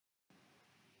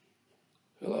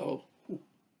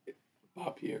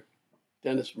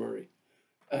Dennis Murray.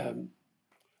 Um,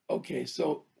 okay,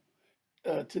 so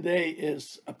today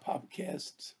is a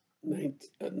Popcast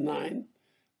 9,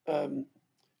 um,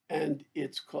 and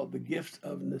it's called The Gift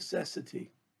of Necessity.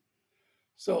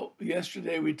 So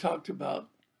yesterday we talked about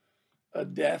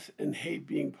death and hate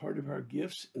being part of our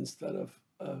gifts instead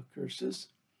of curses,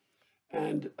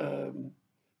 and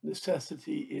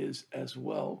necessity is as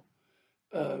well.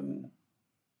 Um,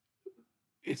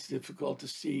 it's difficult to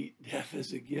see death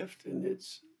as a gift, and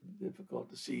it's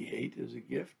difficult to see hate as a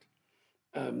gift.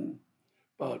 Um,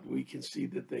 but we can see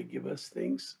that they give us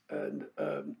things, and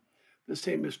the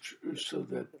same is true, so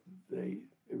that they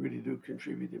really do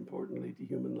contribute importantly to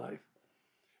human life.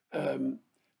 Um,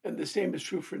 and the same is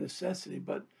true for necessity,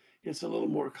 but it's a little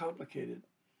more complicated.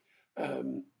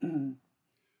 Um,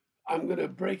 I'm going to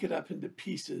break it up into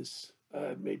pieces.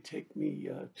 It may take me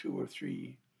two or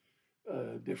three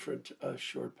different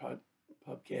short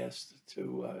podcasts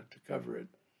to cover it.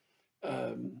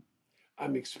 Um,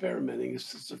 I'm experimenting.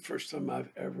 This is the first time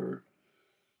I've ever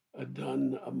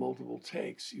done multiple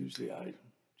takes. Usually I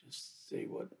just say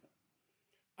what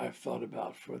I've thought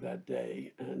about for that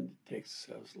day, and it takes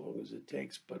as long as it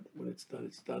takes. But when it's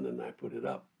done, and I put it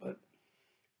up. But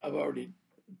I've already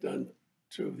done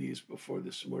two of these before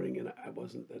this morning, and I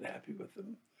wasn't that happy with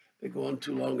them. They go on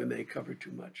too long and they cover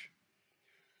too much.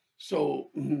 So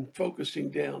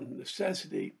focusing down,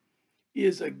 necessity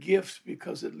is a gift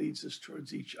because it leads us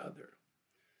towards each other.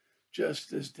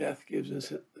 Just as death gives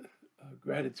us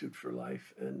gratitude for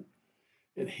life, and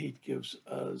hate gives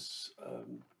us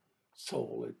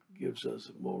soul, it gives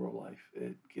us moral life,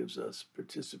 it gives us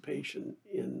participation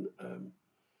in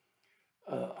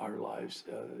our lives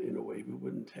in a way we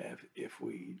wouldn't have if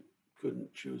we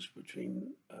couldn't choose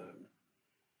between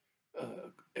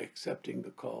accepting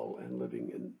the call and living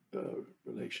in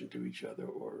relation to each other,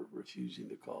 or refusing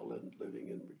the call and living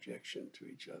in rejection to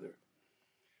each other.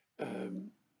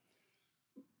 Um,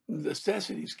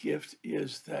 Necessity's gift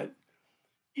is that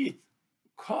it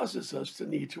causes us to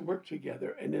need to work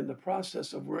together. And in the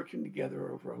process of working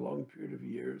together over a long period of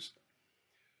years,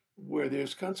 where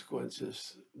there's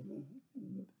consequences,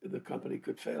 the company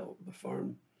could fail, the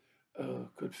farm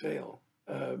could fail,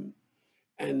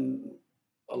 and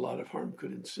a lot of harm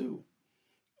could ensue.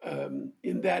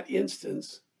 In that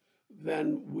instance,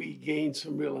 then we gain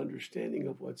some real understanding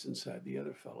of what's inside the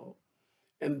other fellow.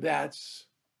 And that's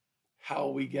how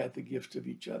we get the gift of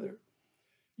each other.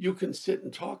 You can sit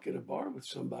and talk in a bar with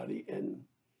somebody, and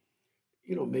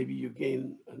maybe you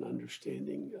gain an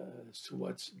understanding as to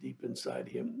what's deep inside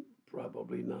him.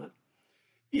 Probably not.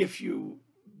 If you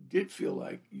did feel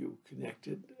like you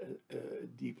connected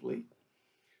deeply,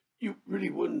 you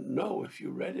really wouldn't know if you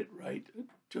read it right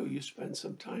until you spend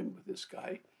some time with this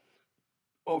guy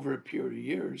over a period of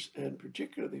years, and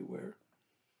particularly where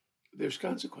there's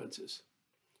consequences.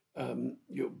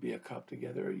 You'll be a cop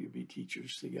together, you'll be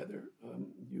teachers together,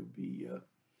 you'll be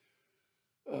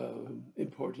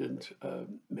important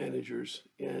managers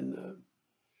in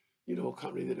a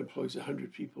company that employs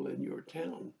 100 people in your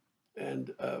town.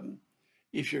 And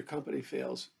if your company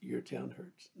fails, your town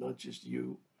hurts, not just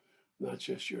you, not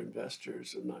just your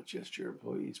investors, and not just your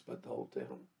employees, but the whole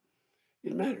town.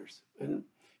 It matters. And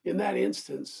in that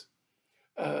instance,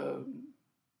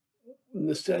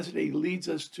 necessity leads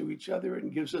us to each other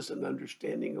and gives us an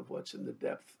understanding of what's in the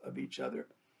depth of each other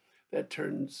that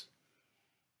turns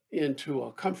into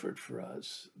a comfort for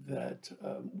us, that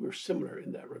we're similar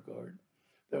in that regard,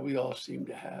 that we all seem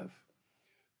to have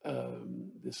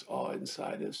this awe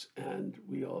inside us, and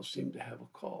we all seem to have a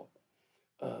call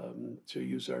to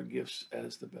use our gifts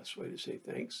as the best way to say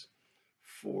thanks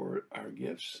for our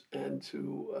gifts, and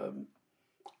to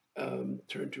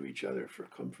turn to each other for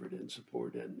comfort and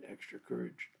support and extra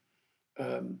courage.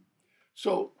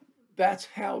 So that's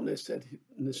how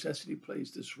necessity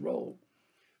plays this role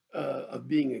of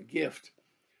being a gift.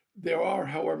 There are,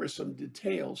 however, some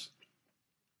details,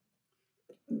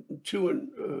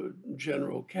 two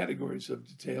general categories of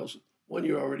details. One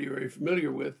you're already very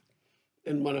familiar with,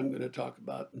 and one I'm going to talk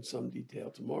about in some detail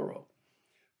tomorrow.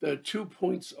 The 2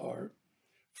 points are,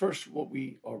 first, what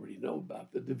we already know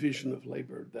about, the division of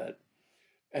labor, that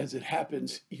as it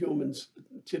happens, humans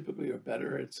typically are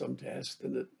better at some tasks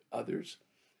than at others.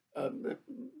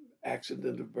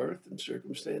 Accident of birth and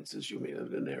circumstances, you may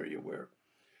live in an area where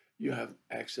you have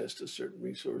access to certain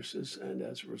resources, and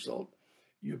as a result,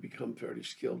 you become fairly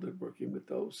skilled at working with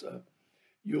those.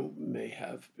 You may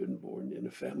have been born in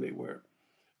a family where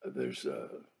there's a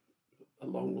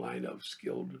long line of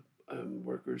skilled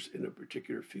workers in a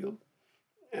particular field,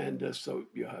 and so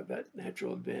you have that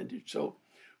natural advantage. So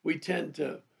we tend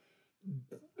to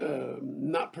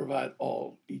not provide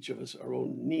all, each of us, our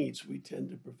own needs. We tend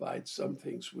to provide some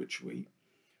things which we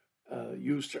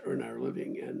use to earn our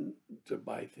living and to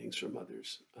buy things from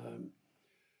others.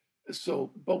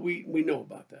 But we know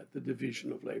about that, the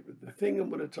division of labor. The thing I'm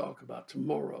going to talk about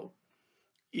tomorrow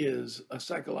is a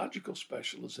psychological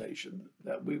specialization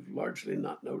that we've largely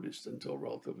not noticed until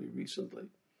relatively recently.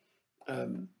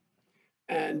 Um,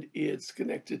 and it's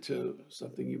connected to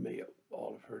something you may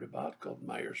all have heard about called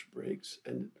Myers-Briggs.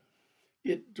 And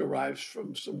it derives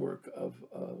from some work of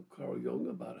Carl Jung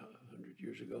about 100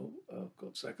 years ago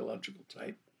called psychological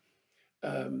type.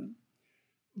 Um,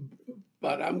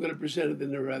 but I'm going to present it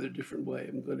in a rather different way.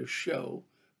 I'm going to show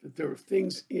that there are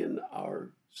things in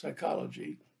our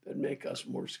psychology that make us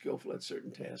more skillful at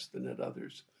certain tasks than at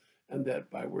others, and that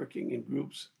by working in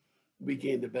groups, we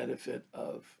gain the benefit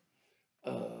of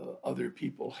other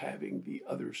people having the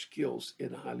other skills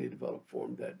in a highly developed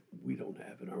form that we don't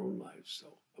have in our own lives. So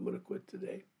I'm going to quit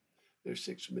today. There's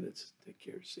 6 minutes. Take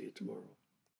care. See you tomorrow.